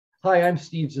Hi, I'm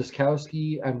Steve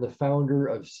Zyskowski. I'm the founder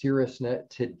of Caerusnet.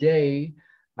 Today,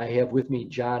 I have with me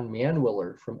John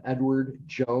Manwiller from Edward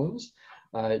Jones.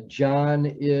 John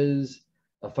is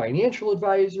a financial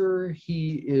advisor.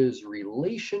 He is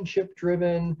relationship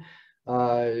driven.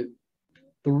 The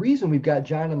reason we've got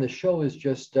John on the show is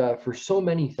just for so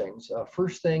many things.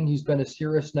 First thing, he's been a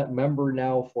Caerusnet member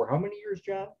now for how many years,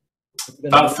 John?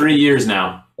 About 3 years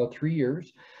now. About 3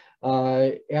 years.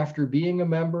 After being a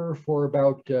member for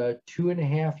about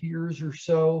 2.5 years or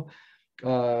so,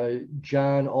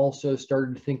 John also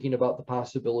started thinking about the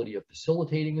possibility of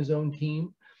facilitating his own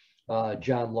team.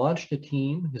 John launched a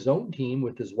team, his own team,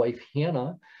 with his wife,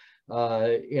 Hannah,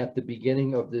 at the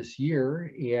beginning of this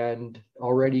year, and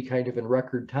already kind of in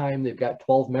record time, they've got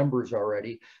 12 members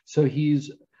already. So he's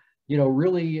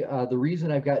really the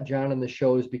reason I've got John on the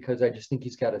show is because I just think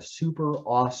he's got a super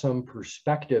awesome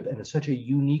perspective, and it's such a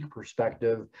unique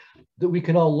perspective that we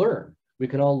can all learn. We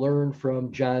can all learn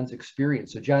from John's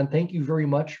experience. So John, thank you very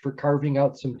much for carving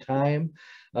out some time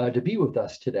to be with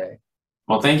us today.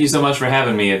 Well, thank you so much for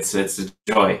having me. It's a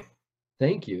joy.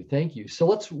 Thank you. Thank you. So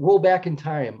let's roll back in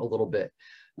time a little bit.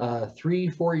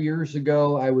 3-4 years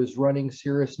ago, I was running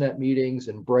Caerusnet meetings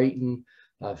in Brighton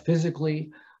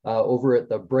physically. Over at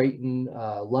the Brighton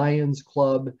Lions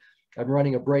Club. I'm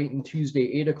running a Brighton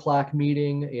Tuesday 8 o'clock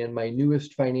meeting, and my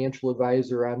newest financial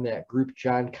advisor on that group,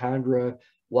 John Condra,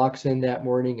 walks in that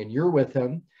morning, and you're with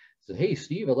him. Said, "Hey,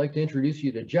 Steve, I'd like to introduce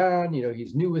you to John.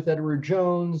 He's new with Edward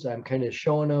Jones. I'm kind of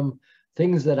showing him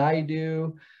things that I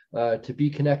do to be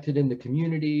connected in the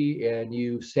community." And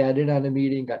you sat in on a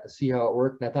meeting, got to see how it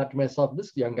worked. And I thought to myself,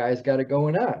 this young guy's got it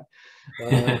going on.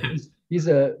 He's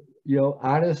a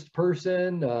honest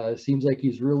person. Seems like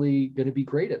he's really going to be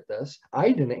great at this.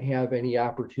 I didn't have any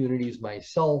opportunities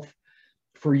myself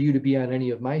for you to be on any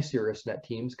of my Caerusnet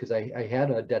teams because I had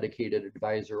a dedicated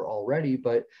advisor already,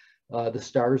 but the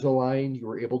stars aligned. You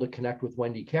were able to connect with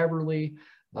Wendy Caverly.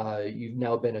 You've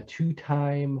now been a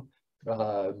 2-time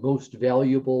most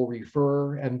valuable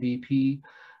referrer, MVP,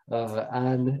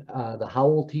 on the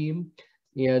Howell team.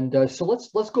 And so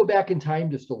let's go back in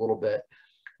time just a little bit.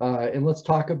 And let's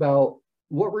talk about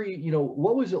what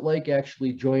was it like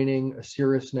actually joining a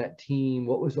Caerusnet team?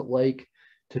 What was it like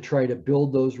to try to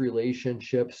build those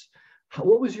relationships?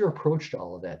 What was your approach to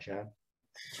all of that, John?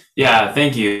 Yeah,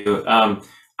 thank you.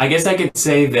 I guess I could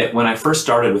say that when I first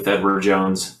started with Edward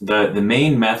Jones, the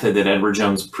main method that Edward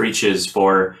Jones preaches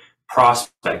for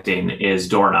prospecting is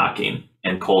door knocking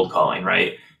and cold calling,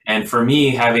 right? And for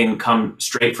me, having come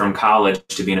straight from college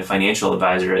to being a financial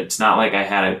advisor, it's not like I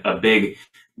had a big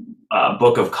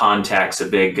book of contacts, a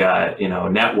big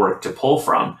network to pull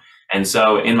from. And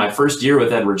so in my first year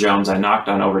with Edward Jones, I knocked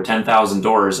on over 10,000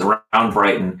 doors around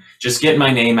Brighton, just getting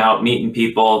my name out, meeting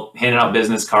people, handing out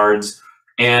business cards.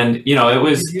 And it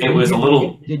was a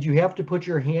little. Did you have to put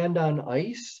your hand on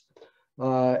ice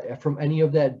from any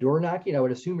of that door knocking? I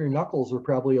would assume your knuckles were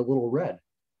probably a little red.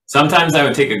 Sometimes I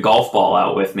would take a golf ball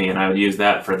out with me and I would use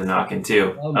that for the knocking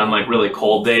too, on like really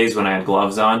cold days when I had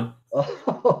gloves on.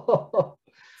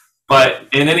 But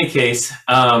in any case,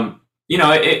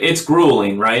 it's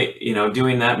grueling, right?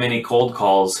 Doing that many cold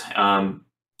calls.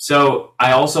 So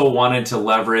I also wanted to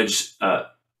leverage a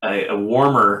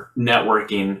warmer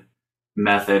networking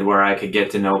method where I could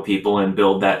get to know people and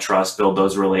build that trust, build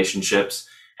those relationships.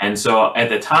 And so at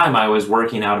the time I was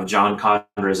working out of John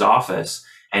Condra's office,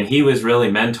 and he was really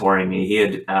mentoring me. He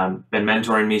had been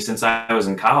mentoring me since I was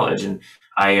in college, and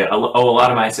I owe a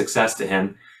lot of my success to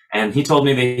him. And he told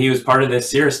me that he was part of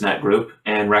this Caerusnet group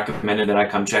and recommended that I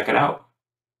come check it out.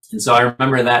 And so I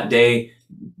remember that day,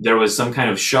 there was some kind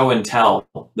of show and tell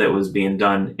that was being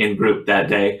done in group that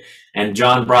day. And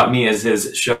John brought me as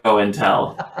his show and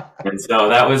tell. And so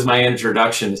that was my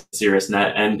introduction to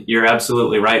Caerusnet. And you're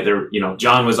absolutely right.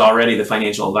 John was already the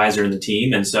financial advisor in the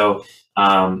team. And so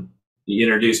he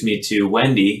introduced me to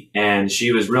Wendy, and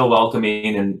she was real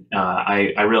welcoming. And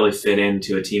I really fit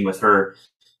into a team with her.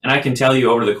 And I can tell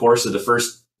you over the course of the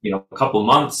first, couple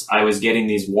months, I was getting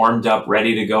these warmed up,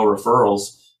 ready to go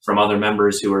referrals from other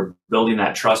members who were building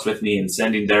that trust with me and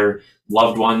sending their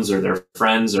loved ones or their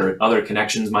friends or other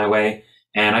connections my way.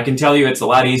 And I can tell you it's a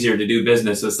lot easier to do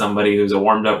business with somebody who's a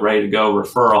warmed up, ready to go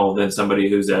referral than somebody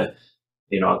who's a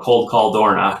cold call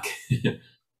door knock.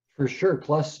 For sure.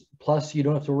 Plus you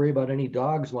don't have to worry about any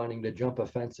dogs wanting to jump a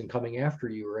fence and coming after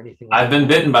you or anything like that. I've been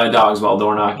bitten by dogs while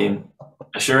door knocking.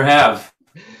 I sure have.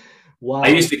 Wow. I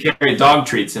used to carry dog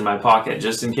treats in my pocket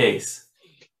just in case.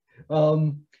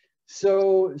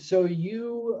 So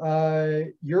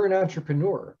you're an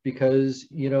entrepreneur because,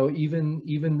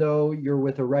 even though you're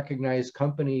with a recognized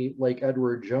company like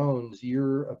Edward Jones,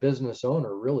 you're a business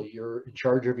owner, really. You're in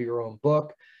charge of your own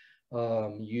book.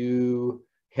 You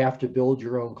have to build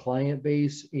your own client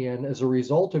base. And as a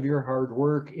result of your hard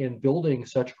work in building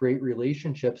such great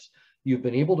relationships, you've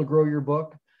been able to grow your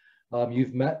book.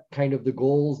 You've met kind of the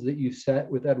goals that you set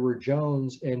with Edward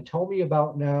Jones. And tell me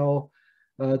about now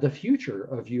the future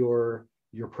of your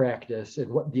practice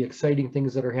and what the exciting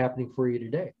things that are happening for you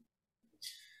today.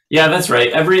 Yeah, that's right.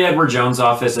 Every Edward Jones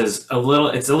office is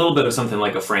it's a little bit of something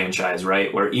like a franchise,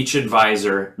 right? Where each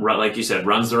advisor, like you said,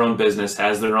 runs their own business,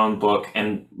 has their own book,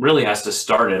 and really has to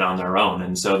start it on their own.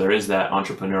 And so there is that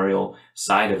entrepreneurial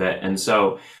side of it. And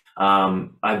so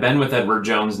I've been with Edward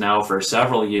Jones now for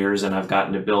several years, and I've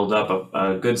gotten to build up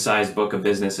a good sized book of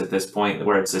business at this point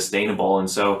where it's sustainable. And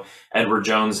so Edward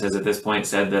Jones has at this point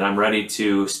said that I'm ready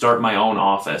to start my own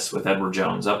office with Edward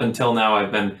Jones. Up until now,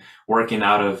 I've been working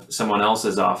out of someone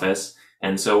else's office.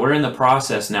 And so we're in the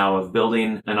process now of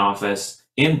building an office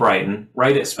in Brighton,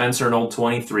 right at Spencer and Old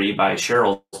 23 by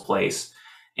Cheryl's place.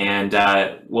 And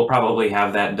we'll probably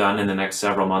have that done in the next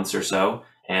several months or so.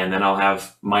 And then I'll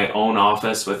have my own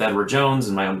office with Edward Jones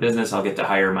and my own business. I'll get to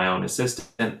hire my own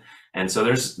assistant. And so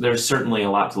there's certainly a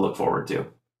lot to look forward to.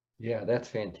 Yeah, that's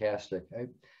fantastic.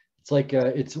 It's like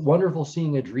it's wonderful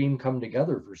seeing a dream come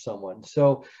together for someone.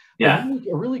 So yeah,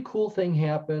 a really cool thing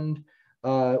happened.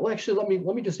 Well, actually,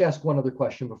 let me just ask one other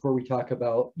question before we talk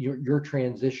about your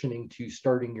transitioning to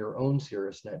starting your own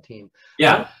Caerusnet team.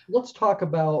 Yeah, let's talk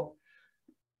about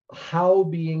how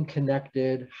being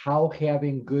connected, how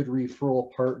having good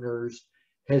referral partners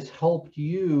has helped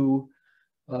you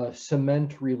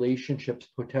cement relationships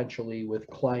potentially with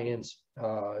clients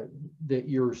that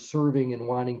you're serving and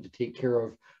wanting to take care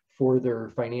of for their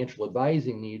financial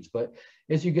advising needs. But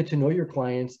as you get to know your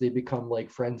clients, they become like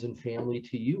friends and family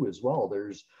to you as well.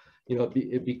 There's,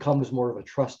 it becomes more of a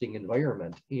trusting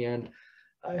environment. And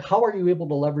how are you able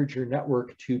to leverage your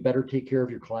network to better take care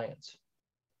of your clients?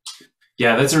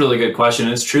 Yeah, that's a really good question.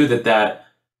 It's true that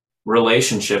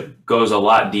relationship goes a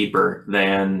lot deeper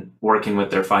than working with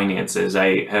their finances.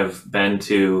 I have been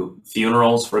to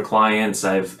funerals for clients.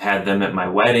 I've had them at my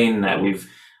wedding. That we've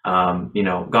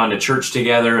gone to church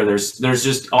together. There's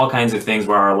just all kinds of things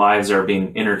where our lives are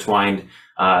being intertwined,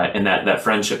 and that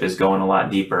friendship is going a lot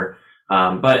deeper.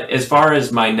 But as far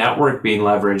as my network being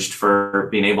leveraged for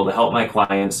being able to help my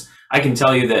clients, I can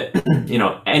tell you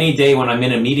that any day when I'm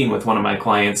in a meeting with one of my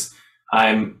clients,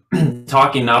 I'm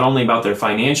talking not only about their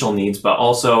financial needs, but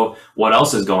also what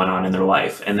else is going on in their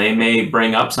life. And they may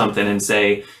bring up something and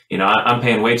say, I'm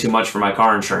paying way too much for my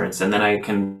car insurance. And then I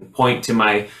can point to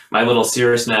my little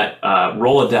Caerusnet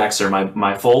Rolodex or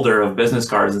my folder of business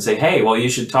cards and say, hey, well, you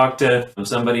should talk to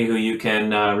somebody who you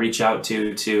can reach out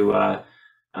to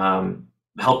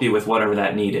help you with whatever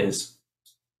that need is.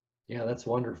 Yeah, that's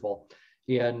wonderful.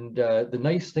 And the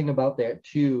nice thing about that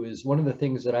too is one of the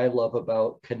things that I love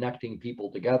about connecting people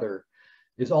together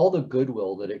is all the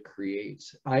goodwill that it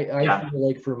creates. I feel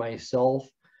like for myself,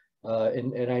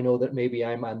 and I know that maybe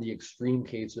I'm on the extreme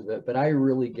case of it, but I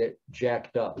really get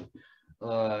jacked up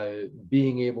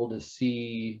being able to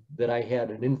see that I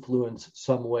had an influence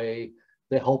some way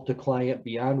that helped a client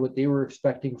beyond what they were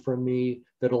expecting from me,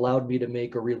 that allowed me to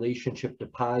make a relationship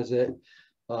deposit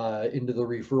into the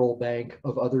referral bank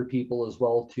of other people as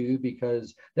well too,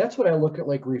 because that's what I look at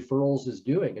like referrals is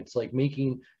doing. It's like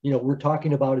making, we're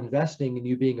talking about investing and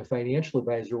you being a financial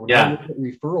advisor. When I look at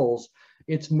referrals,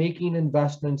 it's making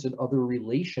investments in other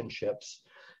relationships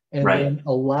and then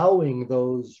allowing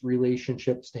those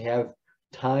relationships to have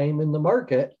time in the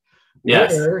market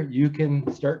where you can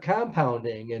start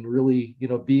compounding and really,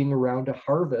 being around to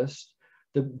harvest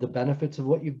the benefits of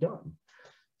what you've done.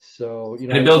 So,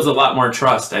 and it builds a lot more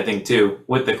trust, I think, too,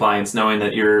 with the clients, knowing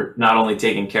that you're not only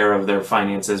taking care of their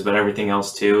finances, but everything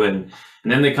else too. And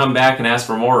then they come back and ask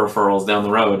for more referrals down the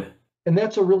road. And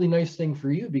that's a really nice thing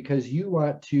for you because you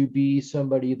want to be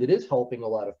somebody that is helping a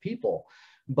lot of people.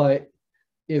 But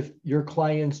if your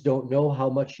clients don't know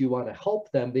how much you want to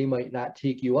help them, they might not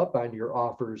take you up on your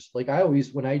offers. Like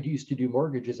when I used to do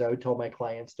mortgages, I would tell my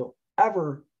clients, don't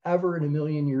ever in a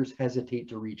million years hesitate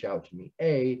to reach out to me.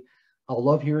 I'll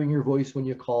love hearing your voice when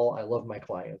you call. I love my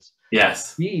clients.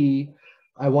 Yes. B,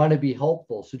 I want to be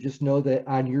helpful. So just know that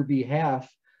on your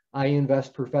behalf, I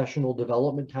invest professional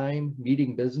development time,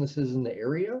 meeting businesses in the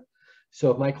area. So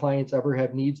if my clients ever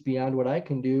have needs beyond what I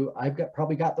can do, I've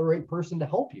probably got the right person to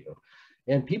help you.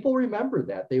 And people remember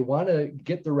that. They want to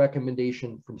get the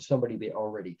recommendation from somebody they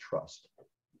already trust.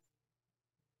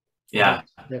 Yeah.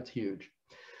 That's huge.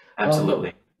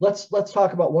 Absolutely. let's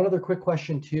talk about one other quick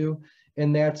question too,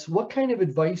 and that's what kind of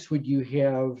advice would you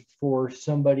have for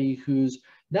somebody who's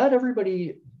not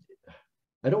everybody.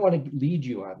 I don't want to lead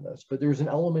you on this, but there's an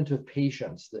element of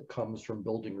patience that comes from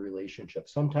building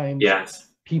relationships. Sometimes Yes.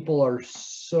 people are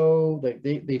so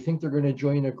they think they're going to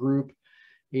join a group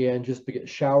and just get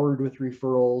showered with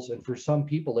referrals. And for some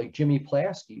people, like Jimmy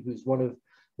Plasky, who's one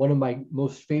of my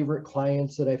most favorite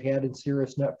clients that I've had in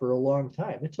Caerusnet for a long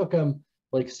time, it took him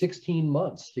like 16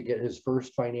 months to get his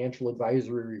first financial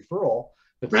advisory referral.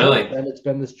 But Really? since then, it's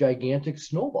been this gigantic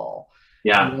snowball.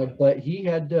 Yeah. But he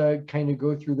had to kind of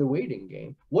go through the waiting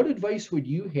game. What advice would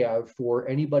you have for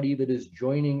anybody that is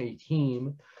joining a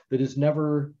team that has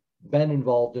never been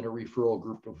involved in a referral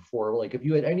group before? Like, if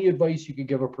you had any advice you could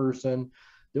give a person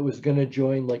that was going to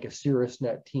join like a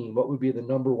Caerusnet team, what would be the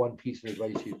number one piece of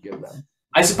advice you'd give them?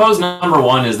 I suppose number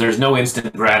one is there's no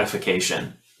instant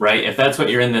gratification, right? If that's what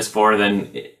you're in this for,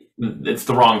 then it's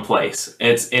the wrong place.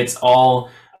 It's all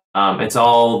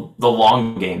the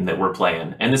long game that we're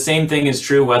playing. And the same thing is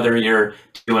true whether you're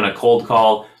doing a cold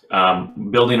call,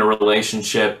 building a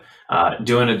relationship,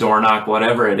 doing a door knock,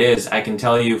 whatever it is. I can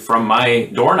tell you from my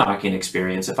door knocking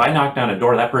experience, if I knock down a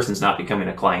door, that person's not becoming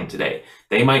a client today.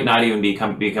 They might not even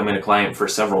becoming a client for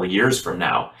several years from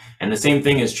now. And the same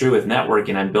thing is true with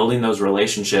networking. I'm building those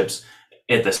relationships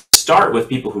at the start with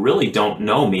people who really don't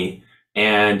know me.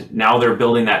 And now they're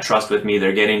building that trust with me.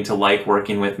 They're getting to like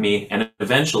working with me. And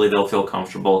eventually they'll feel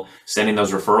comfortable sending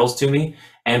those referrals to me.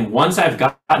 And once I've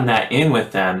gotten that in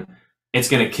with them, it's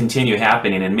going to continue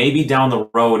happening. And maybe down the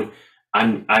road,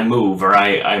 I move, or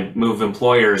I move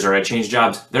employers, or I change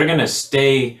jobs. They're going to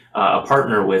stay a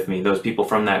partner with me, those people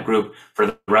from that group, for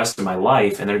the rest of my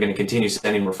life. And they're going to continue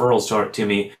sending referrals to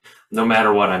me no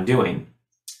matter what I'm doing.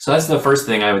 So that's the first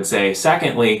thing I would say.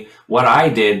 Secondly, what I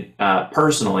did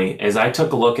personally is I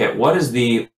took a look at what is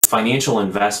the financial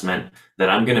investment that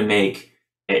I'm going to make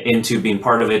into being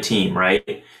part of a team,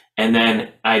 right? And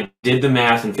then I did the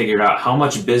math and figured out how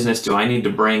much business do I need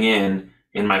to bring in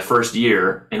my first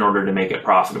year in order to make it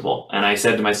profitable. And I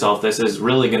said to myself, this is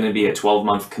really going to be a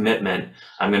 12-month commitment.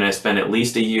 I'm going to spend at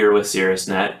least a year with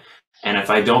Caerusnet. And if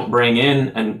I don't bring in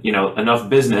enough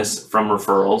business from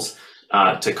referrals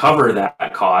to cover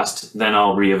that cost, then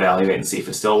I'll reevaluate and see if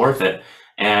it's still worth it.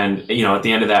 And, at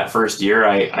the end of that first year,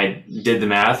 I did the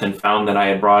math and found that I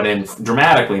had brought in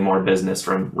dramatically more business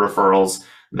from referrals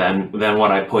than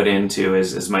what I put into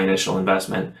as my initial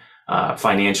investment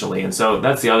financially. And so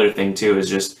that's the other thing too, is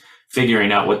just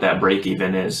figuring out what that break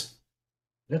even is.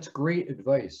 That's great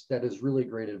advice. That is really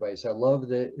great advice. I love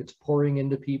that it's pouring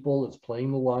into people. It's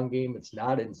playing the long game. It's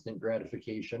not instant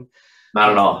gratification.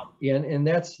 Not at all. And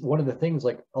that's one of the things,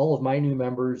 like all of my new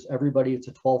members, everybody, it's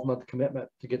a 12-month commitment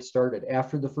to get started.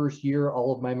 After the first year,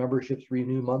 all of my memberships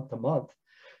renew month to month.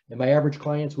 And my average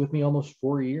client's with me almost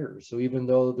 4 years. So even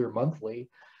though they're monthly,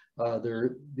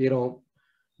 they don't,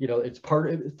 it's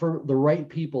part of, for the right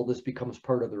people, this becomes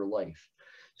part of their life.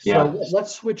 So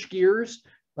let's switch gears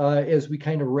as we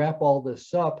kind of wrap all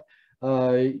this up.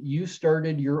 You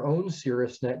started your own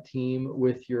Caerusnet team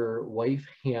with your wife,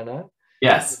 Hannah.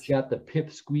 Yes. She got the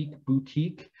Pipsqueak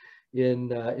Boutique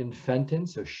in Fenton.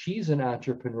 So she's an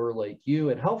entrepreneur like you.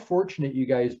 And how fortunate you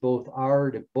guys both are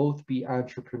to both be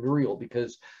entrepreneurial,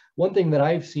 because one thing that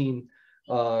I've seen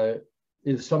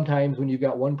is sometimes when you've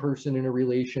got one person in a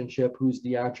relationship who's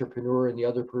the entrepreneur and the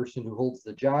other person who holds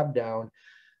the job down,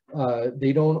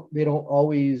 they don't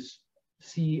always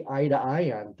see eye to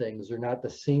eye on things. They're not the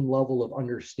same level of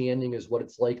understanding as what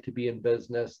it's like to be in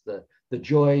business, the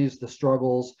joys, the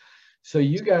struggles. So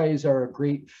you guys are a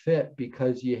great fit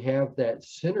because you have that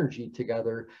synergy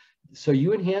together. So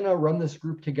you and Hannah run this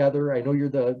group together. I know you're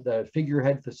the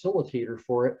figurehead facilitator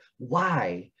for it.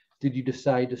 Why did you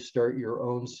decide to start your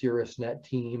own Caerusnet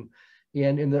team?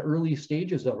 And in the early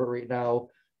stages of it right now,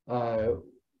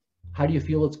 how do you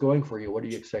feel it's going for you? What are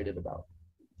you excited about?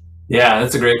 Yeah,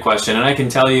 that's a great question. And I can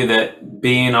tell you that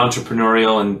being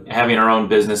entrepreneurial and having our own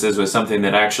businesses was something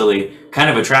that actually kind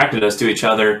of attracted us to each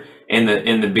other in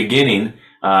the beginning,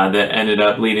 that ended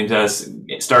up leading to us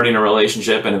starting a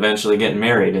relationship and eventually getting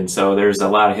married. And so there's a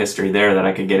lot of history there that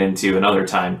I could get into another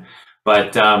time.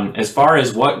 But as far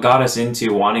as what got us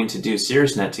into wanting to do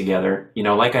Caerusnet together,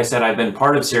 like I said, I've been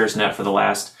part of Caerusnet for the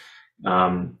last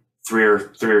three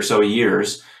or so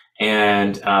years.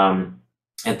 And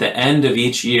at the end of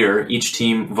each year, each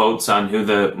team votes on who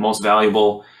the most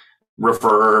valuable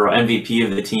referrer or MVP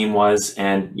of the team was.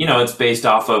 And, it's based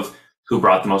off of who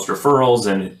brought the most referrals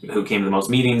and who came to the most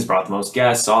meetings, brought the most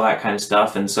guests, all that kind of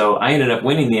stuff. And so I ended up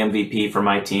winning the MVP for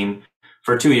my team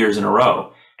for 2 years in a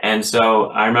row. And so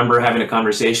I remember having a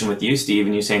conversation with you, Steve,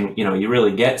 and you saying, you know, you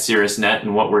really get Caerusnet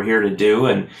and what we're here to do,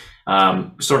 and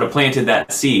sort of planted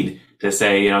that seed to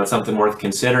say, you know, it's something worth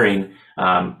considering,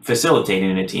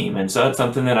 facilitating a team. And so it's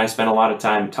something that I spent a lot of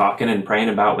time talking and praying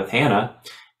about with Hannah.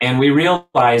 And we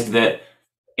realized that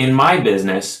in my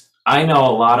business, I know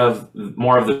a lot of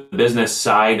more of the business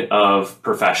side of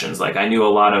professions. Like I knew a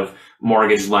lot of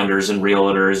mortgage lenders and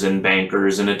realtors and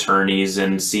bankers and attorneys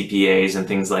and CPAs and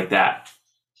things like that.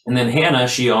 And then Hannah,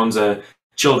 she owns a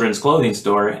children's clothing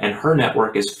store, and her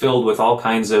network is filled with all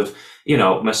kinds of, you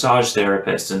know, massage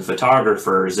therapists and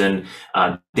photographers and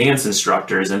dance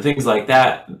instructors and things like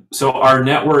that. So our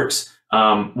networks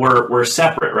were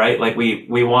separate, right? Like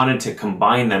we wanted to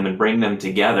combine them and bring them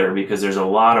together because there's a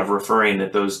lot of referring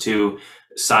that those two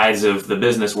sides of the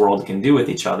business world can do with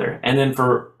each other. And then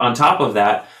on top of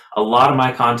that, a lot of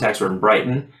my contacts were in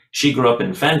Brighton. She grew up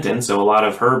in Fenton, so a lot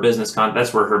of her business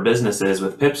that's where her business is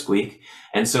with Pipsqueak.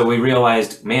 And so we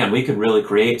realized, man, we could really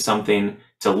create something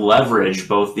to leverage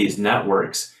both these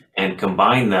networks and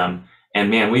combine them. And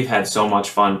man, we've had so much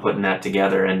fun putting that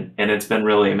together, and it's been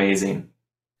really amazing.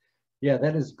 Yeah,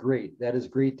 that is great. That is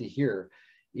great to hear.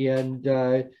 And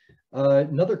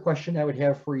another question I would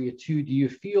have for you too, do you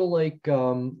feel like,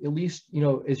 at least, you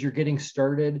know, as you're getting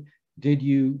started, did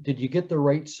you get the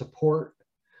right support,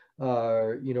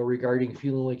 you know, regarding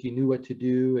feeling like you knew what to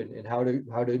do and how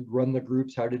to run the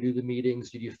groups, how to do the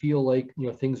meetings? Did you feel like, you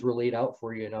know, things were laid out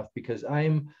for you enough? Because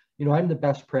I'm the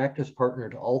best practice partner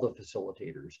to all the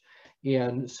facilitators,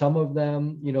 and some of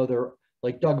them, you know, they're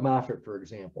like Doug Moffitt, for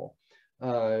example,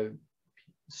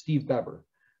 Steve Beber.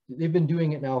 They've been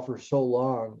doing it now for so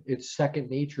long, it's second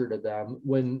nature to them.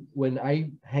 When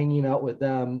I'm hanging out with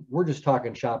them, we're just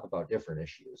talking shop about different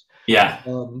issues. Yeah.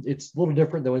 It's a little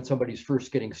different than when somebody's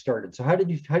first getting started. So how do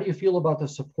you feel about the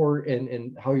support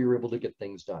and how you're able to get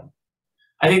things done?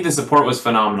 I think the support was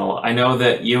phenomenal. I know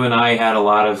that you and I had a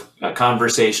lot of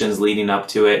conversations leading up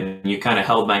to it, and you kind of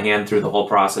held my hand through the whole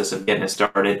process of getting it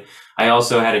started. I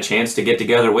also had a chance to get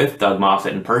together with Doug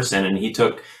Moffitt in person, and he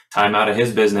took time out of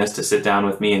his business to sit down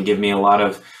with me and give me a lot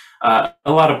of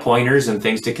pointers and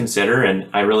things to consider. And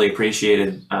I really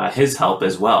appreciated his help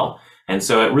as well. And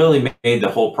so it really made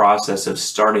the whole process of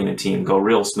starting a team go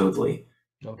real smoothly.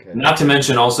 Okay. Not to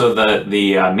mention also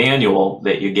the manual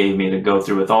that you gave me to go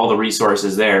through with all the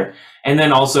resources there. And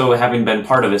then also having been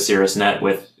part of a Caerusnet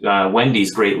with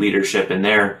Wendy's great leadership in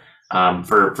there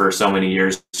for so many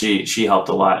years, she helped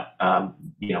a lot,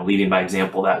 you know, leading by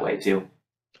example that way too.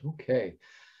 Okay.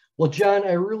 Well, John,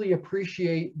 I really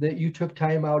appreciate that you took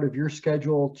time out of your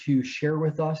schedule to share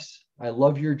with us. I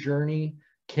love your journey.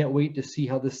 Can't wait to see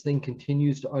how this thing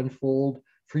continues to unfold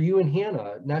for you and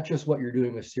Hannah, not just what you're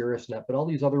doing with Caerusnet, but all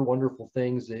these other wonderful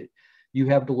things that you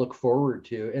have to look forward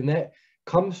to. And that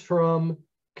comes from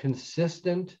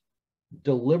consistent,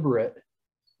 deliberate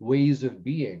ways of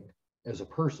being as a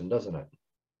person, doesn't it?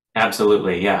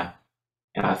 Absolutely. Yeah.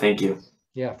 Yeah. Thank you.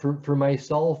 Yeah. For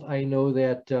myself, I know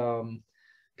that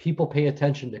people pay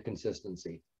attention to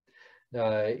consistency.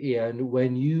 And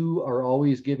when you are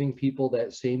always giving people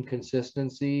that same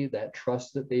consistency, that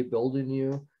trust that they build in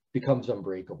you becomes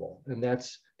unbreakable. And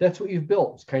that's what you've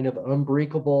built. It's kind of an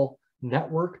unbreakable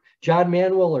network. John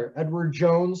Manwiller, Edward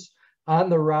Jones on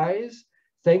the rise.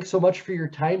 Thanks so much for your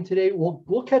time today.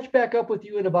 We'll catch back up with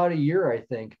you in about a year, I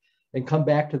think, and come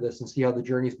back to this and see how the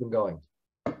journey's been going.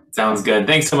 Sounds good.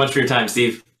 Thanks so much for your time,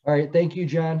 Steve. All right. Thank you,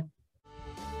 John.